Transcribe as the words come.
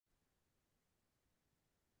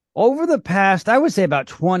Over the past, I would say about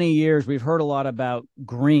 20 years, we've heard a lot about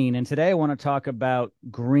green. And today I want to talk about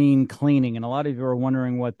green cleaning. And a lot of you are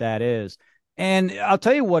wondering what that is. And I'll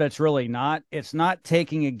tell you what, it's really not. It's not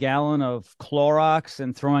taking a gallon of Clorox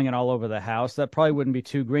and throwing it all over the house. That probably wouldn't be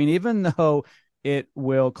too green, even though it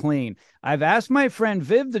will clean. I've asked my friend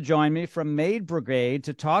Viv to join me from Maid Brigade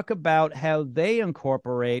to talk about how they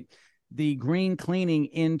incorporate the green cleaning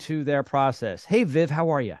into their process. Hey, Viv, how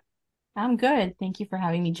are you? I'm good. Thank you for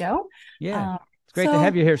having me, Joe. Yeah. Um, It's great to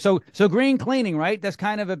have so you here. So green cleaning, right? That's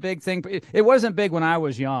kind of a big thing. It wasn't big when I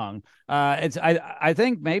was young. I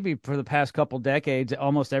think maybe for the past couple decades,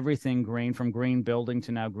 almost everything green, from green building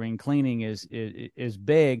to now green cleaning, is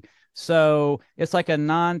big. So it's like a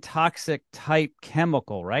non-toxic type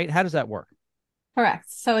chemical, right? How does that work? correct.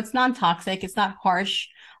 So it's non-toxic. It's not harsh.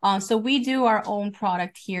 So we do our own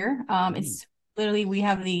product here. Mm. It's literally we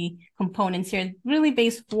have the components here, really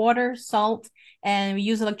based water, salt, and we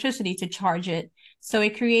use electricity to charge it. So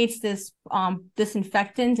it creates this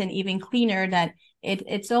disinfectant and even cleaner that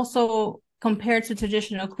it's also compared to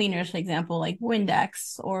traditional cleaners, for example, like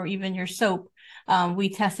Windex or even your soap. We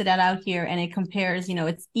tested that out here and it compares,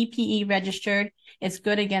 it's EPE registered. It's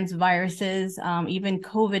good against viruses, even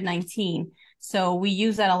COVID-19. So we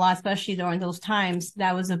use that a lot, especially during those times.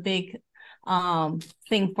 That was a big um,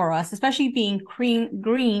 thing for us, especially being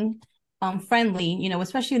green friendly,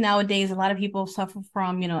 especially nowadays, a lot of people suffer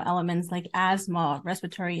from, elements like asthma,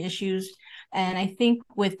 respiratory issues. And I think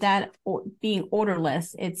with that being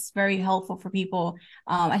odorless, it's very helpful for people.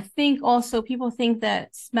 I think also people think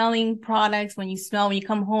that smelling products, when you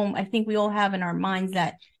come home, I think we all have in our minds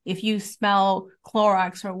that if you smell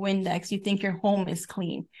Clorox or Windex, you think your home is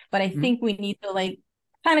clean. But I think we need to like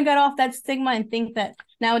kind of get off that stigma and think that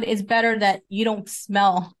now it's better that you don't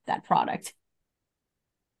smell that product.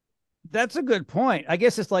 That's a good point. I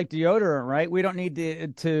guess it's like deodorant, right? We don't need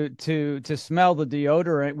to smell the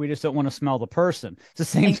deodorant. We just don't want to smell the person. It's the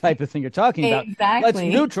same type of thing you're talking about. Let's Exactly.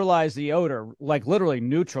 neutralize the odor, like literally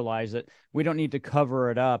neutralize it. We don't need to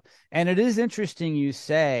cover it up. And it is interesting you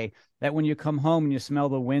say that when you come home and you smell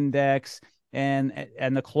the Windex and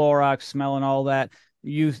the Clorox smell and all that,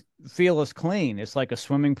 you feel as clean. It's like a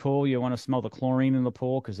swimming pool. You want to smell the chlorine in the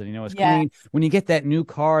pool because then you know it's Yeah. clean. When you get that new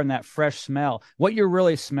car and that fresh smell, what you're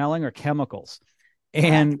really smelling are chemicals. Correct.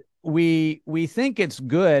 And we think it's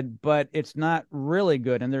good, but it's not really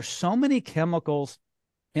good. And there's so many chemicals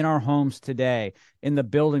in our homes today, in the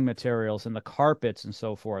building materials and the carpets and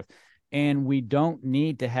so forth. And we don't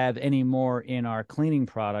need to have any more in our cleaning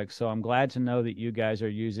products. So I'm glad to know that you guys are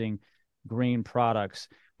using green products.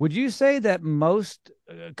 Would you say that most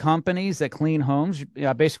companies that clean homes,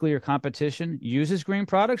 basically your competition, uses green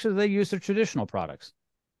products, or do they use their traditional products?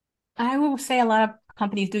 I will say a lot of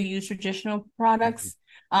companies do use traditional products.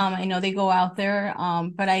 I know they go out there,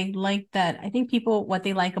 but I like that. I think people, what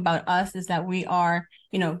they like about us is that we are,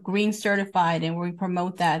 green certified and we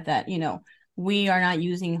promote that, we are not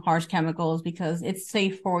using harsh chemicals because it's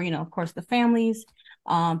safe for, of course, the families,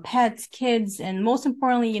 pets, kids, and most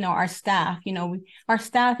importantly, our staff. Our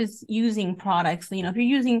staff is using products. If you're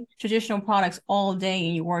using traditional products all day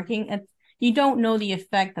and you're working, you don't know the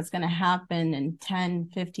effect that's going to happen in 10,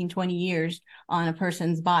 15, 20 years on a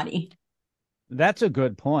person's body. That's a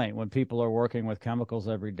good point. When people are working with chemicals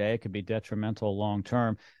every day, it could be detrimental long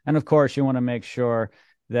term. And of course, you want to make sure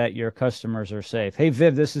that your customers are safe. Hey,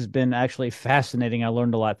 Viv, this has been actually fascinating. I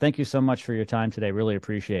learned a lot. Thank you so much for your time today. Really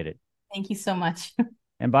appreciate it. Thank you so much.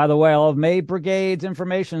 And by the way, all of May Brigade's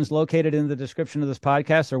information is located in the description of this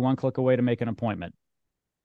podcast or one click away to make an appointment.